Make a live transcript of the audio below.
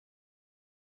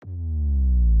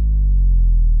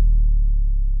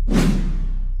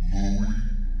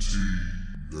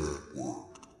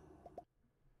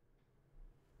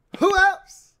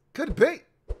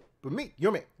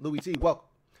Your man, Louie T. Welcome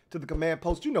to the command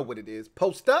post. You know what it is.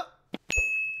 Post up.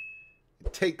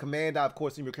 Take command. I, of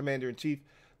course, am your commander-in-chief,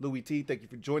 Louie T. Thank you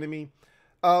for joining me.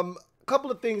 A couple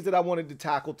of things that I wanted to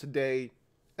tackle today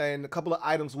and a couple of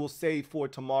items we'll save for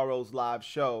tomorrow's live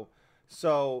show.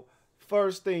 So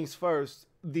first things first,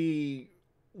 the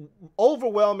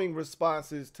overwhelming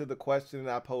responses to the question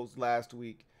that I posed last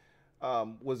week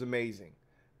was amazing.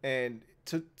 And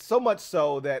so much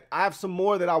so that I have some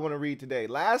more that I want to read today.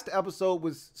 Last episode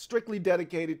was strictly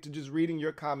dedicated to just reading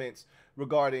your comments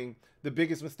regarding the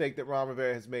biggest mistake that Ron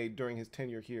Rivera has made during his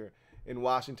tenure here in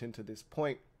Washington to this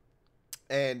point.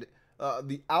 And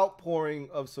the outpouring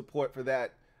of support for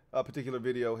that particular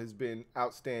video has been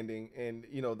outstanding. And,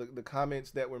 you know, the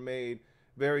comments that were made,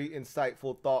 very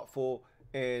insightful, thoughtful.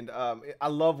 And I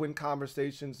love when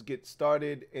conversations get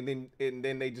started and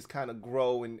then they just kind of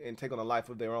grow and take on a life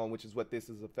of their own, which is what this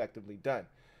has effectively done.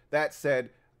 That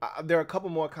said, there are a couple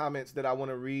more comments that I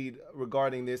want to read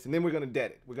regarding this, and then we're going to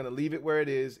dead it. We're going to leave it where it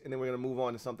is, and then we're going to move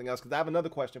on to something else, because I have another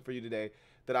question for you today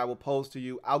that I will pose to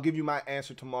you. I'll give you my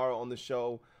answer tomorrow on the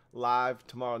show live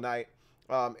tomorrow night,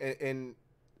 and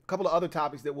a couple of other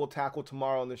topics that we'll tackle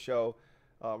tomorrow on the show.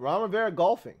 Ron Rivera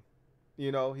golfing.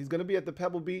 You know, he's going to be at the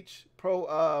Pebble Beach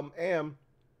Pro-Am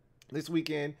this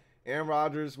weekend. Aaron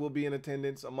Rodgers will be in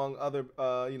attendance, among other,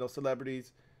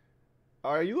 celebrities.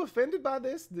 Are you offended by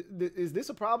this? Is this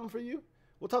a problem for you?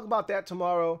 We'll talk about that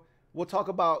tomorrow. We'll talk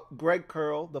about Greg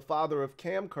Curl, the father of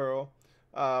Cam Curl,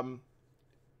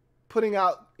 putting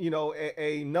out,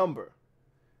 a number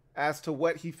as to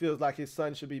what he feels like his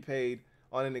son should be paid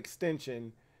on an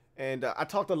extension. And I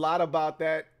talked a lot about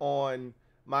that on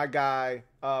my guy,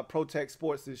 Protect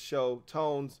Sports' show,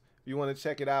 Tones. If you want to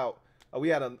check it out, we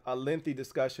had a lengthy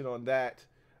discussion on that.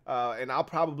 And I'll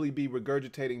probably be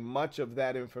regurgitating much of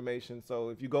that information. So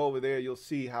if you go over there, you'll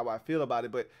see how I feel about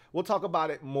it. But we'll talk about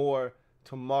it more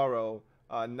tomorrow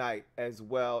night as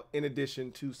well, in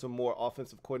addition to some more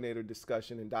offensive coordinator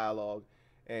discussion and dialogue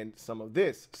and some of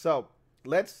this. So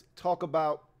let's talk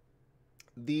about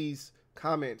these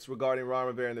comments regarding Ron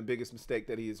Rivera and the biggest mistake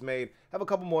that he has made. I have a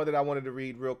couple more that I wanted to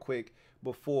read real quick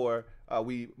before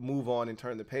we move on and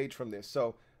turn the page from this.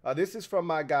 So this is from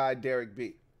my guy, Derek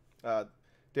B.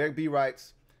 Derek B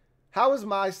writes, "How is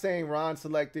my saying Ron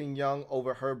selecting Young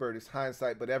over Herbert is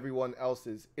hindsight, but everyone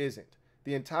else's isn't?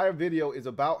 The entire video is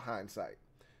about hindsight.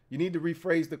 You need to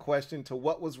rephrase the question to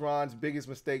what was Ron's biggest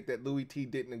mistake that Louie T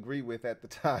didn't agree with at the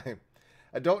time.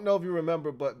 I don't know if you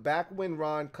remember, but back when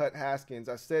Ron cut Haskins,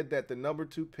 I said that the number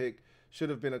 2 pick should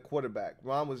have been a quarterback.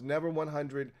 Ron was never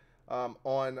 100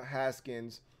 on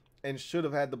Haskins and should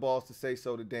have had the balls to say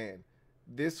so to Dan.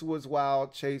 This was while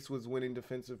Chase was winning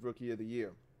Defensive Rookie of the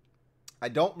Year." I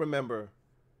don't remember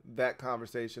that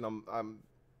conversation. I'm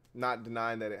not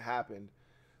denying that it happened,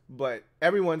 but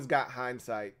everyone's got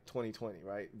hindsight 2020,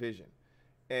 right? Vision.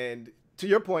 And to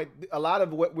your point, a lot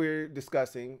of what we're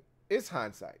discussing is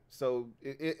hindsight. So,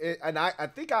 and I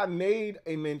think I made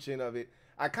a mention of it.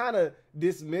 I kind of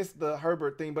dismissed the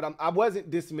Herbert thing, but I wasn't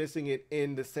dismissing it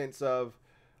in the sense of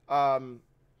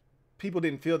people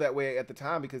didn't feel that way at the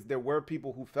time, because there were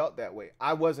people who felt that way.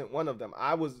 I wasn't one of them.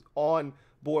 I was on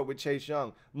board with Chase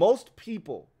Young. Most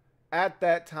people at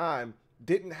that time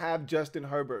didn't have Justin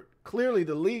Herbert. Clearly,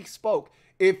 the league spoke.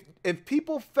 If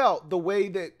people felt the way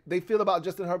that they feel about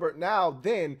Justin Herbert now,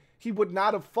 then he would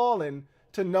not have fallen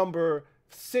to number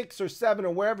 6 or 7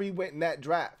 or wherever he went in that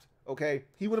draft. Okay,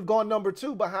 he would have gone number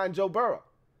 2 behind Joe Burrow.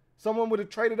 Someone would have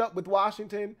traded up with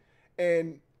Washington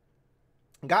and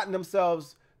gotten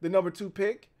themselves the number 2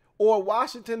 pick, or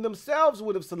Washington themselves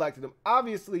would have selected him.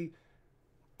 Obviously,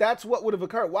 that's what would have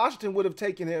occurred. Washington would have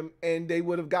taken him and they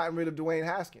would have gotten rid of Dwayne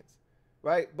Haskins,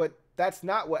 right? But that's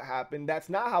not what happened. That's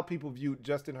not how people viewed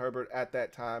Justin Herbert at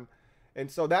that time.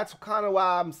 And so that's kind of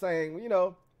why I'm saying,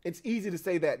 it's easy to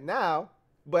say that now,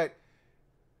 but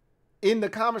in the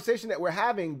conversation that we're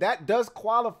having, that does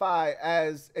qualify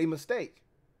as a mistake,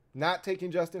 not taking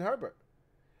Justin Herbert.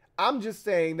 I'm just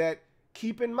saying that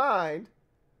keep in mind,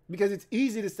 because it's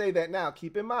easy to say that now,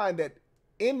 keep in mind that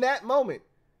in that moment,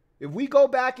 if we go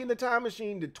back in the time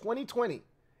machine to 2020,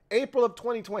 April of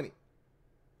 2020,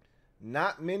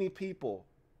 not many people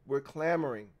were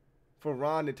clamoring for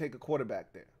Ron to take a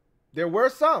quarterback there. There were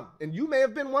some, and you may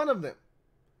have been one of them,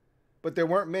 but there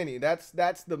weren't many. That's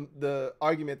the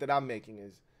argument that I'm making,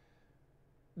 is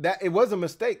that it was a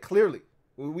mistake, clearly.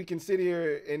 We can sit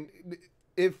here, and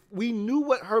if we knew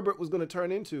what Herbert was going to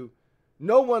turn into,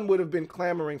 no one would have been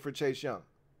clamoring for Chase Young.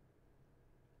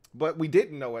 But we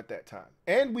didn't know at that time.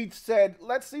 And we said,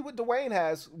 let's see what Dwayne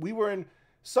has. We were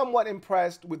somewhat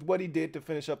impressed with what he did to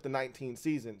finish up the 19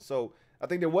 season. So I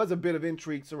think there was a bit of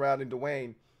intrigue surrounding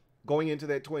Dwayne. going into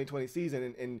that 2020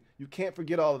 season. And you can't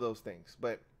forget all of those things.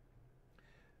 But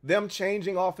them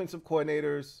changing offensive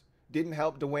coordinators didn't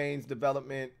help Dwayne's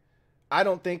development. I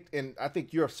don't think, and I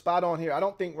think you're spot on here, I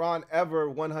don't think Ron ever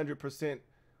 100%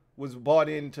 was bought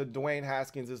into Dwayne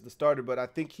Haskins as the starter, but I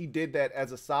think he did that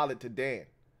as a solid to Dan.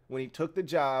 When he took the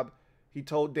job, he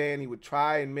told Dan he would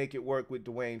try and make it work with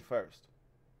Dwayne first.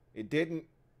 It didn't.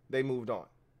 They moved on.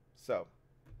 So,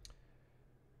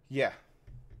 yeah.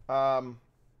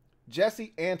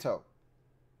 Jesse Anto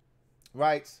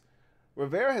writes,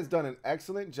 Rivera has done an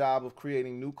excellent job of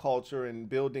creating new culture and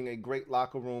building a great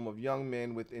locker room of young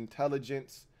men with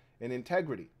intelligence and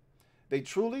integrity. They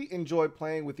truly enjoy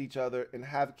playing with each other and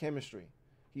have chemistry.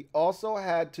 He also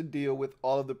had to deal with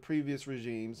all of the previous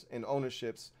regimes and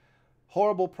ownerships,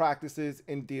 horrible practices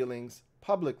and dealings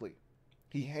publicly.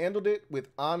 He handled it with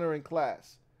honor and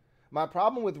class. My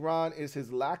problem with Ron is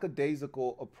his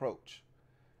lackadaisical approach.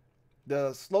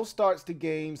 The slow starts to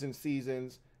games and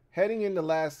seasons, heading into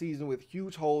last season with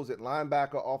huge holes at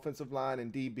linebacker, offensive line,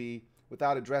 and DB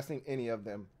without addressing any of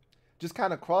them. Just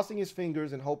kind of crossing his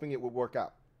fingers and hoping it would work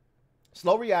out.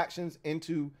 Slow reactions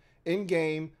into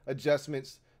in-game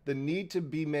adjustments that need to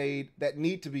be made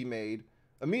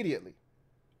immediately.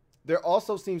 There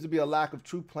also seems to be a lack of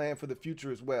true plan for the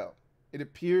future as well. It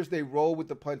appears they roll with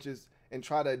the punches and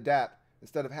try to adapt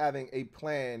instead of having a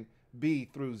plan B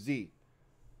through Z.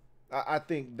 I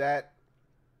think that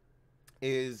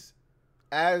is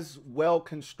as well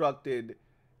constructed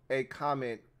a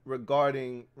comment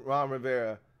regarding Ron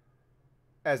Rivera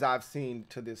as I've seen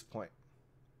to this point.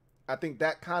 I think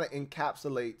that kind of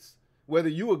encapsulates, whether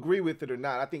you agree with it or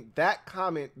not, I think that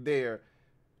comment there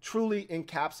truly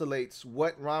encapsulates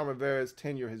what Ron Rivera's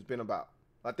tenure has been about.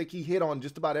 I think he hit on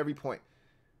just about every point.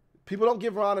 People don't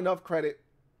give Ron enough credit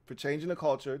for changing the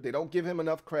culture. They don't give him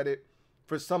enough credit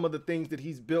for some of the things that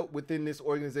he's built within this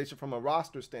organization from a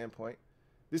roster standpoint.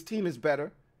 This team is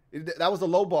better. That was a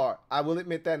low bar. I will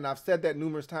admit that, and I've said that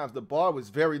numerous times. The bar was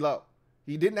very low.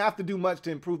 He didn't have to do much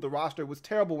to improve the roster. It was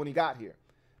terrible when he got here.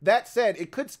 That said,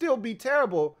 it could still be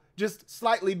terrible, just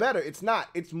slightly better. It's not.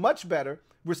 It's much better.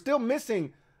 We're still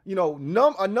missing,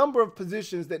 a number of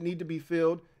positions that need to be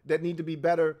filled, that need to be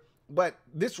better. But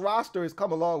this roster has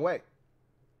come a long way.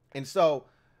 And so,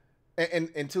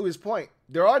 and to his point,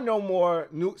 there are no more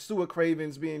Sua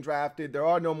Cravens being drafted. There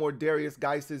are no more Darius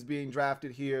Geises being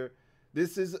drafted here.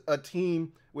 This is a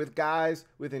team with guys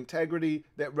with integrity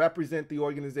that represent the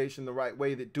organization the right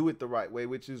way, that do it the right way,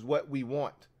 which is what we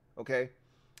want. Okay?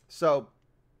 So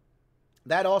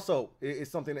that also is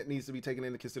something that needs to be taken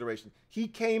into consideration. He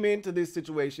came into this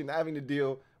situation having to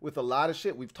deal with a lot of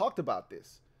shit. We've talked about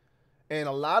this. And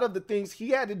a lot of the things he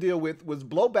had to deal with was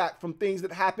blowback from things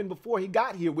that happened before he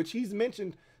got here, which he's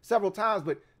mentioned several times.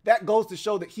 But that goes to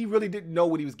show that he really didn't know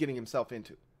what he was getting himself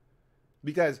into.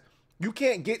 Because you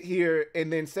can't get here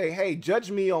and then say, hey,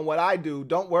 judge me on what I do.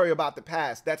 Don't worry about the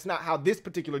past. That's not how this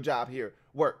particular job here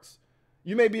works.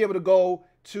 You may be able to go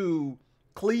to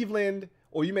Cleveland,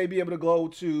 or you may be able to go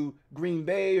to Green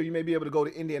Bay, or you may be able to go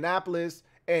to Indianapolis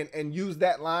and use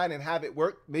that line and have it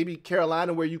work. Maybe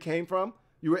Carolina, where you came from,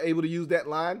 you were able to use that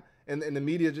line, and the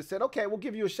media just said, okay, we'll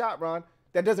give you a shot, Ron.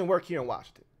 That doesn't work here in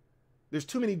Washington. There's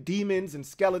too many demons and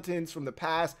skeletons from the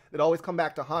past that always come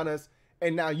back to haunt us,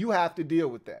 and now you have to deal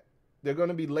with that. They're going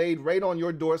to be laid right on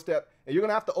your doorstep, and you're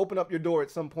going to have to open up your door at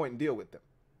some point and deal with them.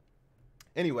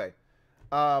 Anyway,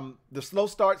 the slow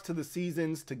starts to the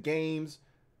seasons, to games,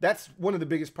 that's one of the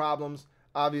biggest problems,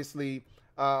 obviously.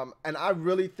 And I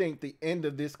really think the end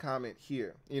of this comment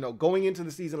here, going into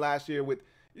the season last year with,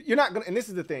 you're not going to, and this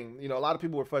is the thing, a lot of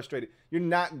people were frustrated. You're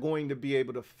not going to be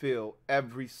able to fill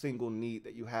every single need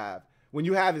that you have when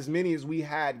you have as many as we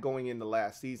had going into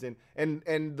last season. And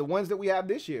the ones that we have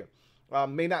this year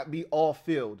may not be all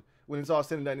filled when it's all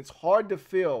said and done. It's hard to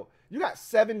fill. You got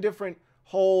 7 different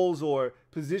holes or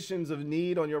positions of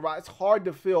need on your roster. It's hard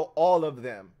to fill all of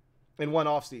them in one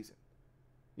offseason.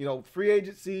 Free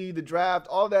agency, the draft,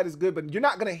 all that is good, but you're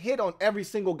not going to hit on every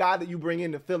single guy that you bring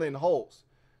in to fill in holes.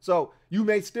 So you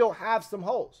may still have some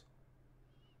holes.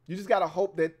 You just got to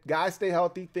hope that guys stay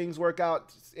healthy, things work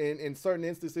out. In certain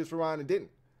instances for Ron, it didn't.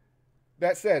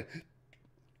 That said,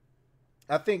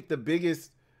 I think the biggest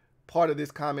part of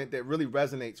this comment that really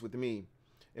resonates with me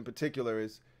in particular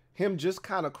is him just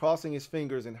kind of crossing his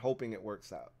fingers and hoping it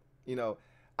works out.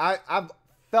 I've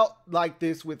felt like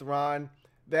this with Ron,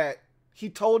 that he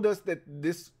told us that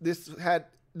this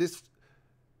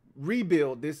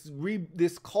rebuild,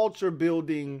 this culture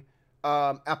building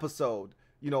episode,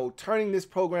 turning this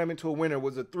program into a winner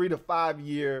was a 3 to 5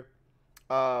 year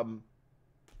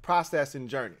process and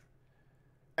journey.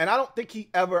 And I don't think he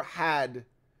ever had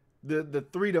the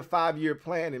 3 to 5 year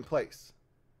plan in place.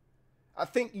 I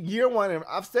think year one, and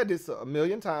I've said this a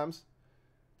million times,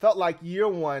 felt like year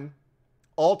one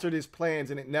altered his plans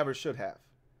and it never should have.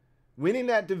 Winning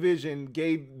that division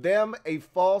gave them a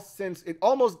false sense. It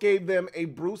almost gave them a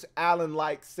Bruce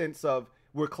Allen-like sense of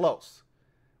we're close.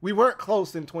 We weren't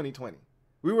close in 2020.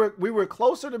 We were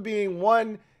closer to being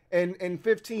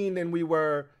 1-15 than we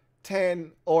were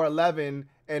 10 or 11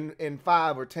 and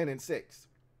 5 or 10 and 6.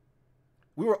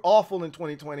 We were awful in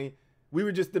 2020. We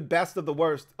were just the best of the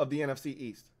worst of the NFC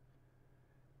East.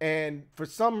 And for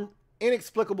some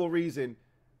inexplicable reason,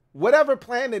 whatever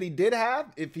plan that he did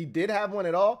have, if he did have one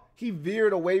at all, he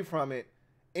veered away from it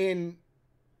in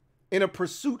a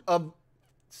pursuit of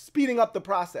speeding up the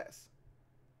process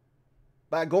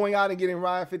by going out and getting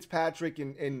Ryan Fitzpatrick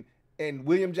and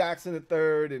William Jackson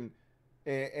III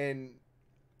and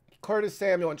Curtis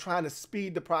Samuel and trying to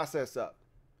speed the process up.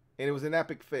 And it was an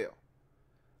epic fail.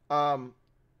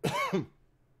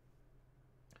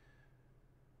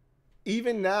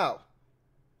 Even now,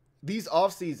 these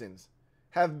off seasons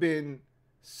have been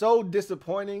so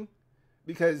disappointing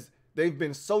because they've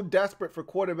been so desperate for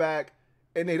quarterback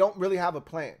and they don't really have a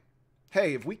plan.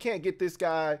 Hey, if we can't get this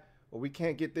guy or we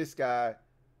can't get this guy,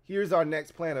 here's our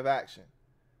next plan of action.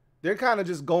 They're kind of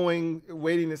just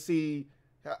waiting to see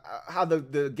how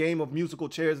the game of musical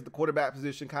chairs at the quarterback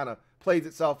position kind of plays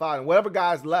itself out. And whatever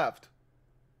guy's left,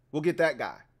 we'll get that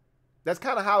guy. That's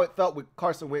kind of how it felt with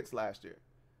Carson Wentz last year.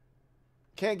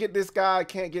 Can't get this guy,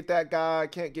 can't get that guy,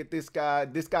 can't get this guy.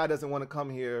 This guy doesn't want to come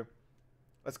here.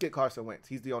 Let's get Carson Wentz.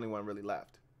 He's the only one really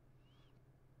left.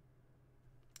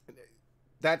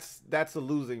 That's a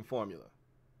losing formula,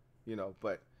 you know,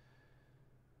 but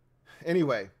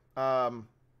anyway, I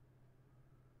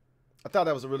thought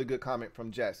that was a really good comment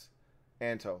from Jess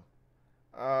Anto.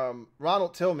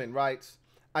 Ronald Tillman writes,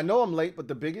 I know I'm late, but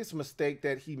the biggest mistake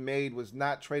that he made was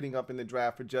not trading up in the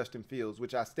draft for Justin Fields,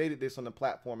 which I stated this on the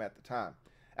platform at the time,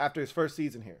 after his first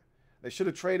season here. They should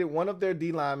have traded one of their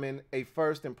D linemen, a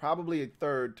first and probably a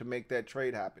third, to make that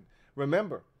trade happen.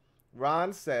 Remember,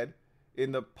 Ron said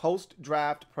in the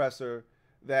post-draft presser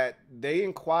that they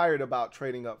inquired about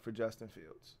trading up for Justin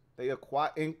Fields. They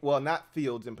acquired, well, not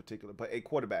Fields in particular, but a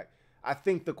quarterback. I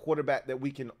think the quarterback that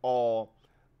we can all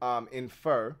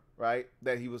infer, right,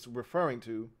 that he was referring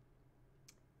to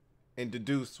and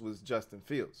deduce was Justin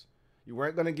Fields. You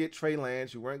weren't going to get Trey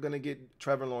Lance, you weren't going to get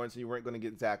Trevor Lawrence, and you weren't going to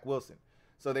get Zach Wilson.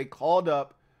 So they called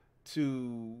up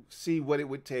to see what it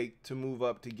would take to move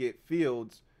up to get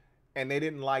Fields, and they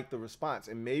didn't like the response.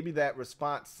 And maybe that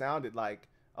response sounded like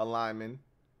a lineman,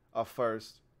 a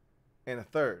first, and a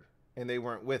third, and they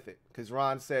weren't with it because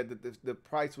Ron said that the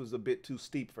price was a bit too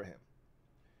steep for him.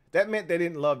 That meant they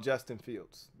didn't love Justin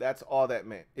Fields. That's all that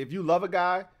meant. If you love a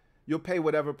guy, you'll pay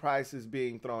whatever price is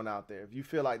being thrown out there. If you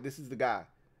feel like this is the guy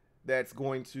that's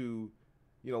going to,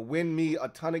 you know, win me a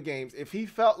ton of games. If he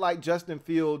felt like Justin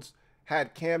Fields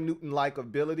had Cam Newton-like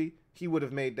ability, he would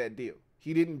have made that deal.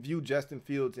 He didn't view Justin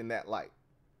Fields in that light,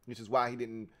 which is why he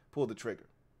didn't pull the trigger.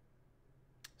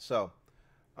 So,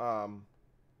 and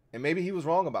maybe he was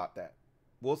wrong about that.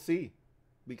 We'll see.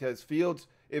 Because Fields,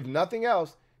 if nothing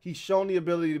else, he's shown the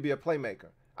ability to be a playmaker.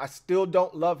 I still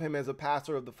don't love him as a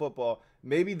passer of the football.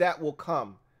 Maybe that will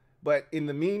come. But in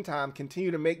the meantime,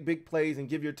 continue to make big plays and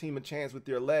give your team a chance with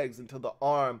your legs until the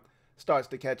arm starts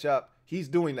to catch up. He's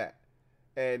doing that.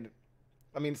 And,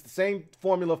 I mean, it's the same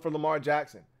formula for Lamar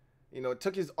Jackson. You know, it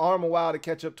took his arm a while to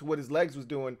catch up to what his legs was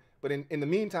doing. But in the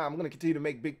meantime, I'm going to continue to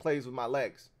make big plays with my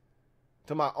legs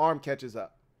until my arm catches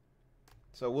up.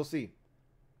 So we'll see.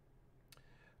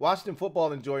 Washington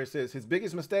Football Enjoyer says his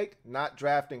biggest mistake, not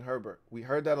drafting Herbert. We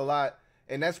heard that a lot,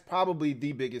 and that's probably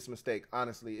the biggest mistake,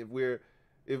 honestly. If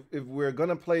we're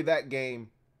gonna play that game,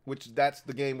 which that's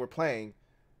the game we're playing,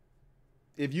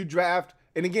 if you draft,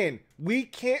 and again, we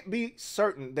can't be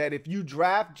certain that if you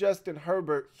draft Justin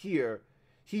Herbert here,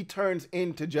 he turns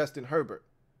into Justin Herbert.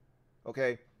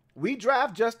 Okay, we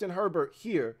draft Justin Herbert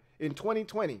here in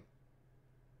 2020.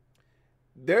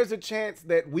 There's a chance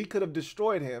that we could have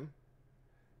destroyed him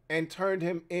and turned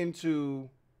him into,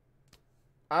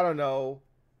 I don't know,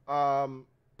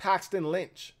 Paxton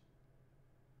Lynch.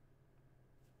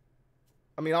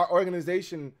 I mean, our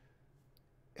organization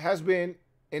has been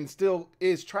and still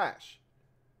is trash.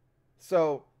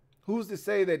 So who's to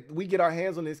say that we get our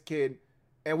hands on this kid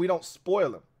and we don't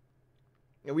spoil him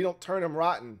and we don't turn him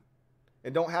rotten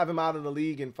and don't have him out of the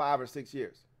league in 5 or 6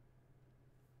 years?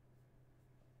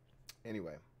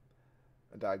 Anyway,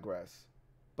 I digress.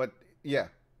 But yeah.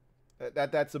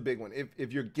 That's a big one.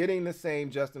 If you're getting the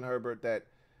same Justin Herbert that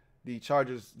the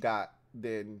Chargers got,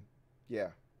 then yeah,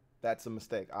 that's a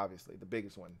mistake, obviously. The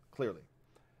biggest one, clearly.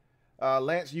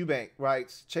 Lance Eubank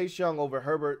writes, Chase Young over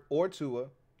Herbert or Tua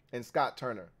and Scott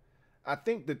Turner. I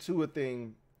think the Tua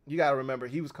thing, you got to remember,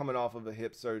 he was coming off of a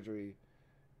hip surgery.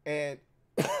 And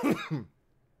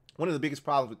one of the biggest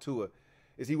problems with Tua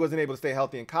is he wasn't able to stay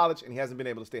healthy in college, and he hasn't been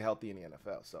able to stay healthy in the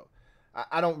NFL. So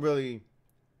I don't really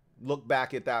look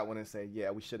back at that one and say,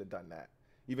 yeah, we should have done that.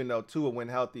 Even though Tua, when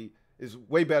healthy, is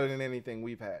way better than anything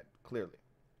we've had, clearly.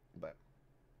 But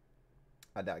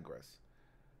I digress.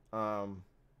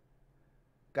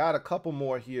 Got a couple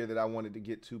more here that I wanted to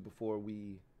get to before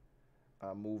we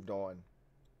moved on.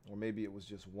 Or maybe it was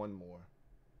just one more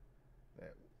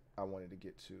that I wanted to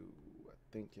get to. I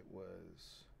think it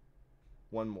was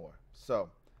one more. So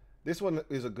this one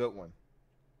is a good one.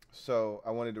 So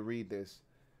I wanted to read this.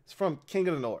 It's from King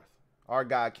of the North, our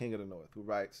guy King of the North, who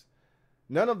writes,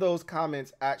 none of those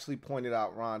comments actually pointed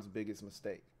out Ron's biggest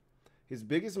mistake. His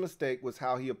biggest mistake was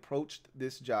how he approached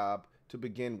this job to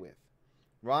begin with.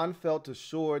 Ron felt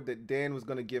assured that Dan was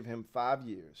going to give him 5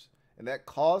 years, and that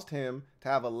caused him to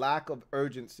have a lack of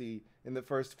urgency in the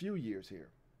first few years here.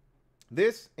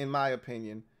 This, in my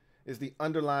opinion, is the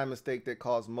underlying mistake that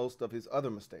caused most of his other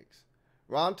mistakes.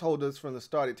 Ron told us from the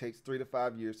start it takes 3 to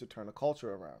 5 years to turn a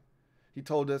culture around. He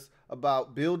told us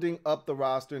about building up the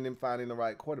roster and then finding the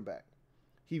right quarterback.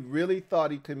 He really thought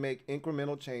he could make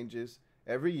incremental changes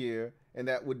every year, and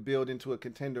that would build into a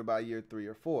contender by year 3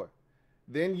 or 4.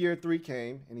 Then year 3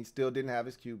 came, and he still didn't have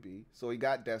his QB, so he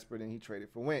got desperate and he traded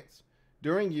for Wentz.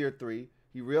 During year 3,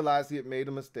 he realized he had made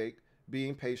a mistake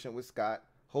being patient with Scott,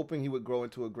 hoping he would grow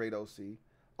into a great OC.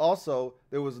 Also,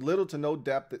 there was little to no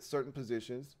depth at certain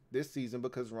positions this season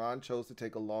because Ron chose to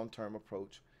take a long-term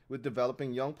approach with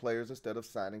developing young players instead of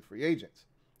signing free agents.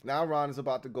 Now Ron is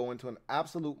about to go into an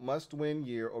absolute must-win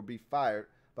year or be fired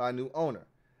by a new owner.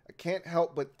 I can't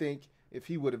help but think if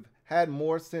he would have had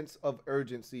more sense of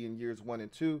urgency in years 1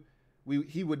 and 2,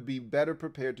 he would be better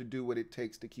prepared to do what it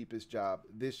takes to keep his job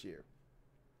this year.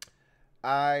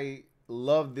 I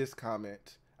love this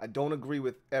comment. I don't agree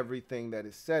with everything that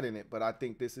is said in it, but I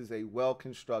think this is a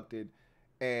well-constructed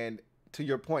and, to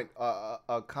your point,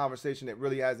 a conversation that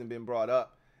really hasn't been brought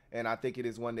up, and I think it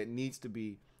is one that needs to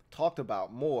be talked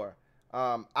about more.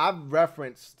 I've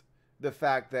referenced the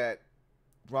fact that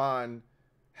Ron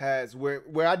has, where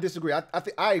I disagree, I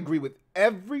think I agree with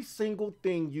every single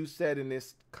thing you said in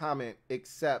this comment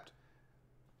except,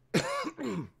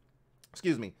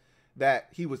 excuse me, that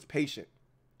he was patient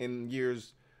in year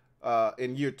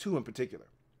 2 in particular.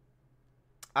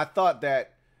 I thought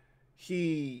that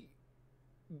he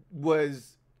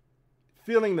was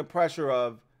feeling the pressure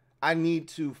of, I need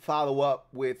to follow up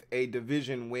with a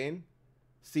division win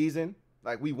season.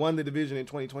 Like, we won the division in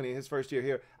 2020 in his first year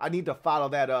here. I need to follow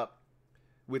that up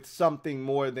with something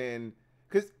more than,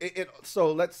 because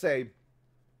so let's say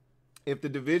if the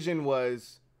division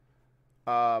was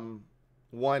won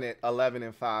at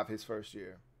 11-5 his first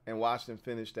year and Washington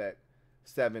finished at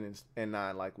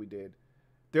 7-9 like we did,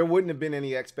 there wouldn't have been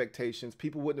any expectations.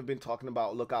 People wouldn't have been talking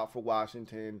about look out for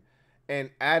Washington. And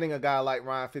adding a guy like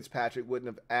Ryan Fitzpatrick wouldn't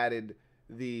have added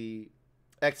the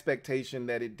expectation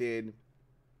that it did.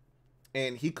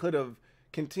 And he could have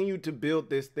continued to build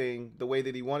this thing the way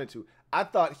that he wanted to. I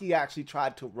thought he actually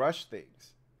tried to rush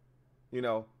things,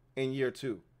 in year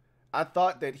 2. I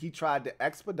thought that he tried to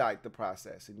expedite the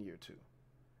process in year 2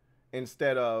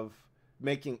 instead of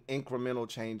making incremental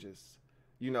changes.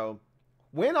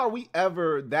 When are we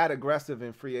ever that aggressive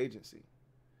in free agency?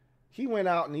 He went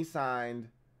out and he signed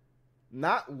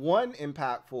not one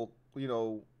impactful,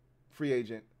 free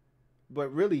agent,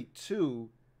 but really 2.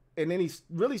 And then he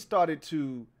really started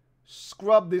to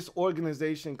scrub this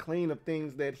organization clean of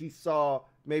things that he saw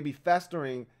maybe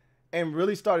festering and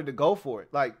really started to go for it.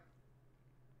 Like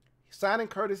signing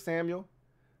Curtis Samuel,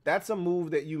 that's a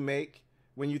move that you make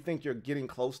when you think you're getting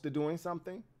close to doing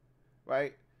something,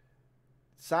 right?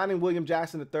 Signing William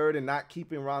Jackson III and not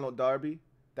keeping Ronald Darby,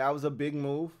 that was a big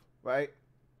move, right?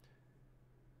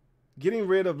 Getting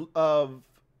rid of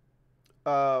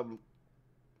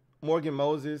Morgan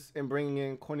Moses and bringing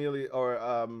in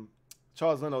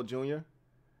Charles Leno Jr.,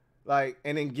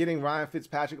 and then getting Ryan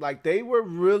Fitzpatrick, they were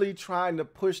really trying to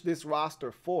push this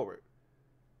roster forward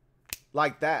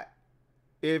like that.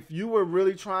 If you were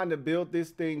really trying to build this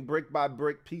thing brick by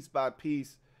brick, piece by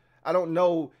piece, I don't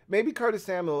know, maybe Curtis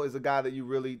Samuel is a guy that you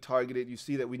really targeted. You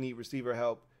see that we need receiver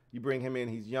help. You bring him in,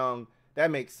 he's young. That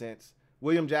makes sense.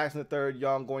 William Jackson III,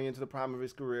 young, going into the prime of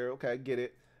his career. Okay, get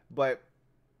it. But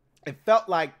it felt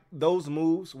like those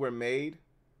moves were made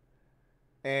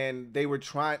and they were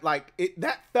trying,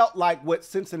 that felt like what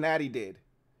Cincinnati did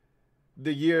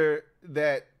the year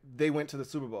that they went to the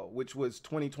Super Bowl, which was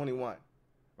 2021,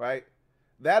 right?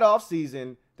 That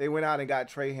offseason, They went out and got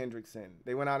Trey Hendrickson.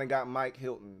 They went out and got Mike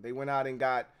Hilton. They went out and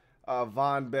got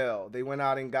Von Bell. They went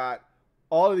out and got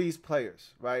all of these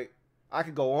players, right? I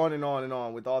could go on and on and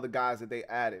on with all the guys that they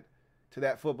added to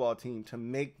that football team to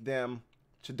make them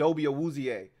Chidobe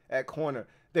Awuzie at corner.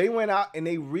 They went out and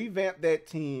they revamped that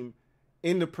team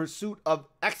in the pursuit of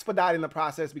expediting the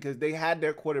process because they had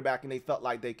their quarterback and they felt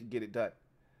like they could get it done.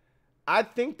 I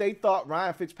think they thought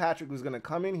Ryan Fitzpatrick was going to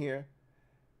come in here,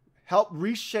 help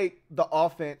reshape the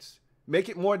offense, make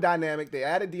it more dynamic. They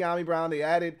added De'Ami Brown. They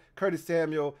added Curtis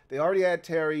Samuel. They already had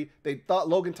Terry. They thought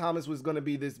Logan Thomas was going to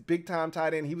be this big-time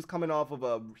tight end. He was coming off of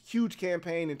a huge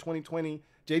campaign in 2020.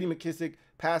 J.D. McKissick,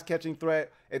 pass-catching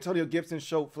threat. Antonio Gibson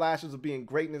showed flashes of being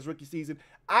great in his rookie season.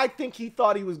 I think he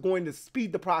thought he was going to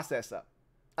speed the process up.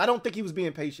 I don't think he was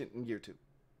being patient in year 2.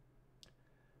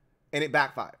 And it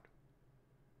backfired.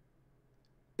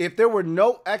 If there were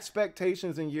no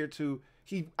expectations in year 2,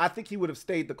 I think he would have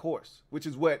stayed the course, which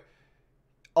is what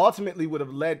ultimately would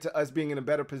have led to us being in a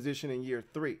better position in year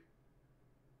 3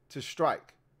 to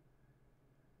strike.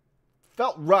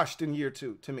 Felt rushed in year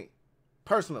 2 to me,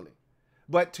 personally.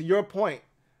 But to your point,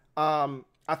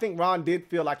 I think Ron did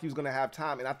feel like he was going to have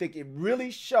time. And I think it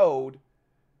really showed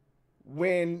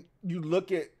when you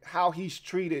look at how he's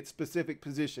treated specific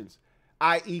positions,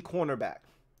 i.e. cornerback,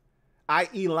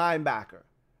 i.e. linebacker.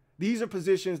 These are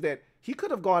positions that he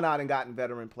could have gone out and gotten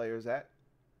veteran players at.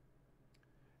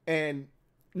 And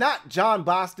not John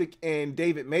Bostic and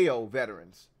David Mayo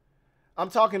veterans. I'm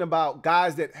talking about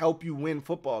guys that help you win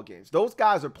football games. Those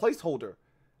guys are placeholder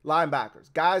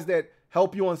linebackers, guys that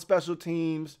help you on special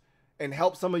teams and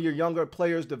help some of your younger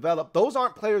players develop. Those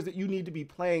aren't players that you need to be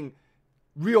playing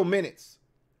real minutes,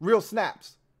 real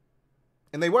snaps.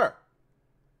 And they were.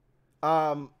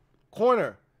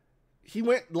 Corner, he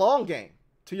went long game,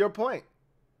 to your point.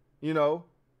 You know,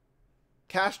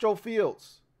 Castro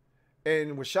Fields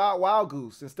and Rashad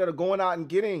Wildgoose, instead of going out and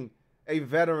getting a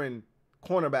veteran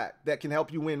cornerback that can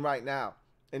help you win right now.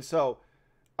 And so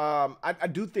I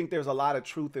do think there's a lot of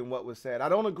truth in what was said. I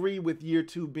don't agree with year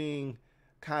 2 being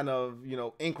kind of, you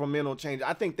know, incremental change.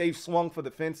 I think they've swung for the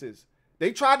fences.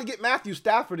 They tried to get Matthew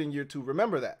Stafford in year 2.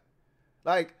 Remember that.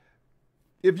 Like,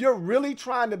 if you're really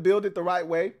trying to build it the right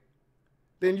way,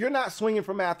 then you're not swinging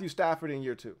for Matthew Stafford in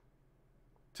year 2.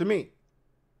 To me.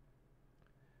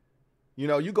 You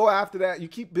know, you go after that, you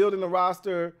keep building the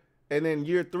roster, and then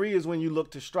year 3 is when you look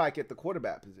to strike at the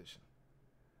quarterback position.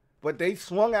 But they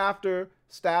swung after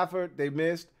Stafford, they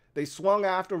missed. They swung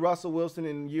after Russell Wilson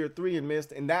in year 3 and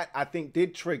missed, and that, I think,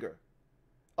 did trigger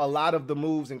a lot of the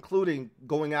moves, including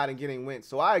going out and getting wins.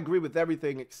 So I agree with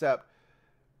everything except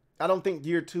I don't think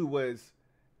year 2 was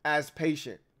as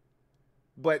patient.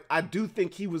 But I do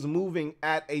think he was moving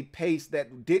at a pace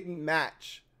that didn't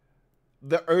match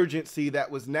the urgency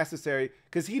that was necessary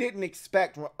because he didn't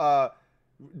expect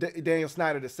Daniel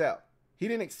Snyder to sell. He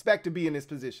didn't expect to be in this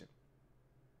position.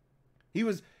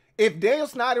 If Daniel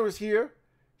Snyder was here,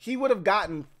 he would have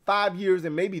gotten 5 years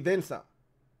and maybe then some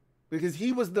because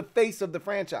he was the face of the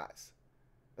franchise,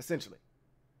 essentially.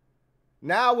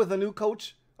 Now with a new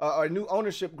coach, or a new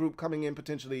ownership group coming in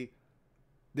potentially,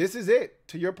 this is it,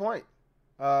 to your point.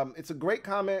 It's a great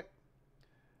comment.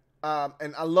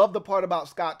 And I love the part about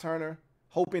Scott Turner,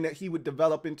 hoping that he would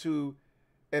develop into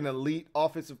an elite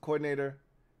offensive coordinator.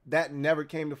 That never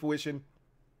came to fruition.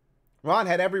 Ron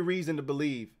had every reason to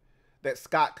believe that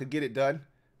Scott could get it done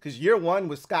because year 1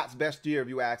 was Scott's best year, if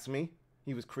you ask me.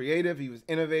 He was creative. He was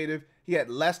innovative. He had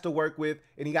less to work with,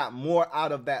 and he got more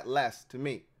out of that less, to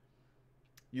me.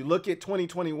 You look at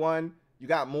 2021, you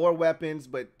got more weapons,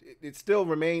 but it still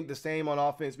remained the same on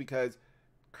offense because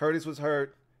Curtis was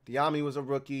hurt. De'Ami was a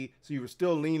rookie, so you were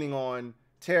still leaning on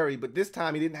Terry, but this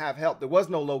time he didn't have help. There was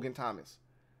no Logan Thomas.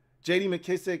 J.D.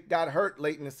 McKissick got hurt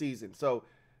late in the season, so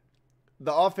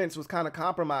the offense was kind of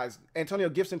compromised. Antonio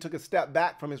Gibson took a step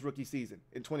back from his rookie season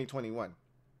in 2021.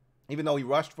 Even though he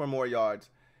rushed for more yards,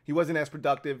 he wasn't as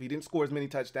productive. He didn't score as many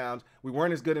touchdowns. We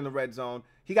weren't as good in the red zone.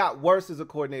 He got worse as a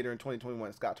coordinator in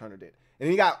 2021, Scott Turner did. And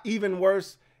he got even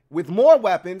worse with more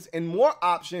weapons and more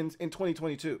options in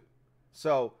 2022.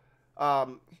 So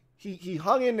he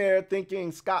hung in there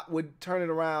thinking Scott would turn it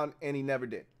around, and he never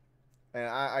did. And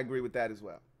I agree with that as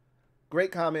well.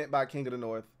 Great comment by King of the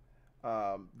North.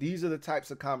 These are the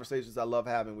types of conversations I love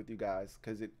having with you guys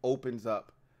because it opens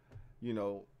up, you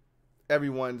know,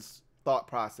 everyone's thought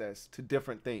process to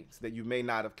different things that you may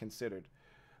not have considered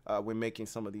when making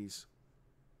some of these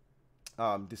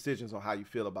decisions on how you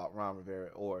feel about Ron Rivera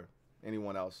or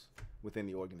anyone else within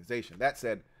the organization. That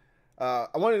said, I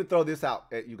wanted to throw this out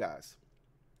at you guys.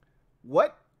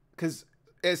 Because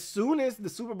as soon as the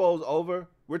Super Bowl is over,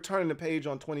 we're turning the page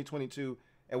on 2022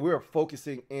 and we're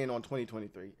focusing in on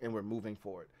 2023, and we're moving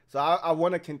forward. So I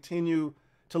want to continue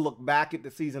to look back at the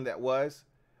season that was,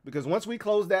 because once we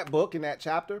close that book in that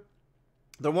chapter,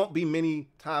 there won't be many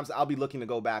times I'll be looking to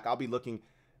go back. I'll be looking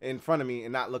in front of me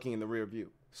and not looking in the rear view.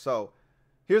 So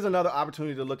here's another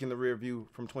opportunity to look in the rear view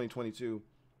from 2022.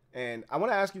 And I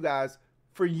want to ask you guys,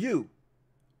 for you,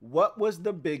 what was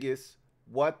the biggest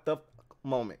what the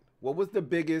moment? What was the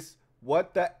biggest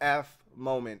what the F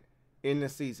moment in the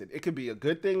season? It could be a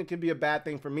good thing. It could be a bad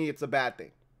thing. For me, it's a bad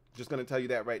thing. Just going to tell you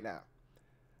that right now.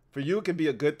 For you, it could be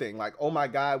a good thing. Like, oh my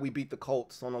God, we beat the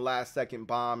Colts on the last second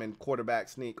bomb and quarterback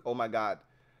sneak. Oh my God.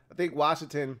 I think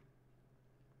Washington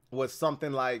was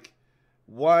something like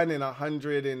 1 in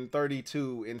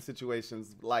 132 in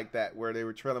situations like that, where they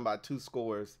were trailing by 2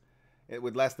 scores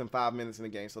with less than 5 minutes in the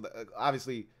game. So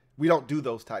obviously we don't do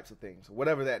those types of things.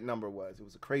 Whatever that number was, it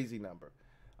was a crazy number.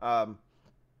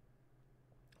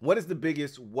 What is the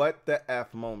biggest what the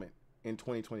F moment in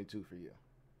 2022 for you?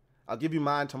 I'll give you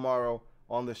mine tomorrow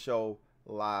on the show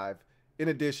live. In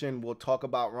addition, we'll talk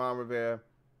about Ron Rivera,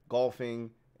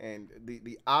 golfing, and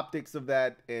the optics of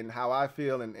that, and how I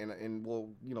feel, and we'll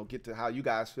get to how you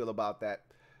guys feel about that.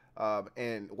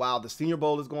 And while the Senior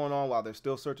Bowl is going on, while they're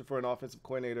still searching for an offensive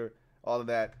coordinator, all of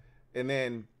that, and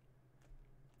then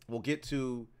we'll get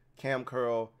to Cam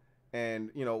Curl, and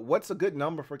what's a good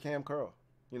number for Cam Curl?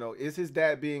 Is his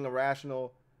dad being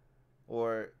irrational,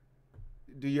 or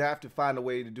do you have to find a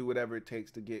way to do whatever it takes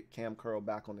to get Cam Curl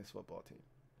back on this football team?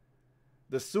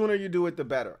 The sooner you do it, the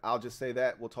better. I'll just say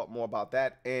that. We'll talk more about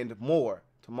that and more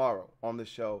tomorrow on the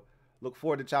show. Look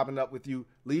forward to chopping up with you.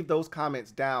 Leave those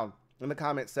comments down in the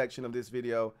comment section of this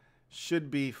video.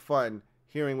 Should be fun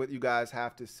hearing what you guys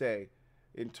have to say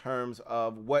in terms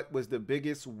of what was the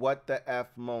biggest what the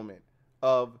F moment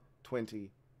of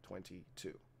 2022.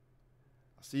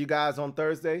 I'll see you guys on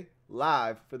Thursday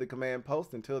live for the Command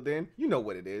Post. Until then, you know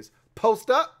what it is. Post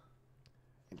up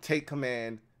and take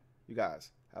command. You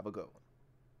guys have a good one.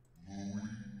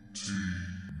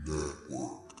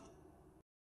 LouieTeeNetwork.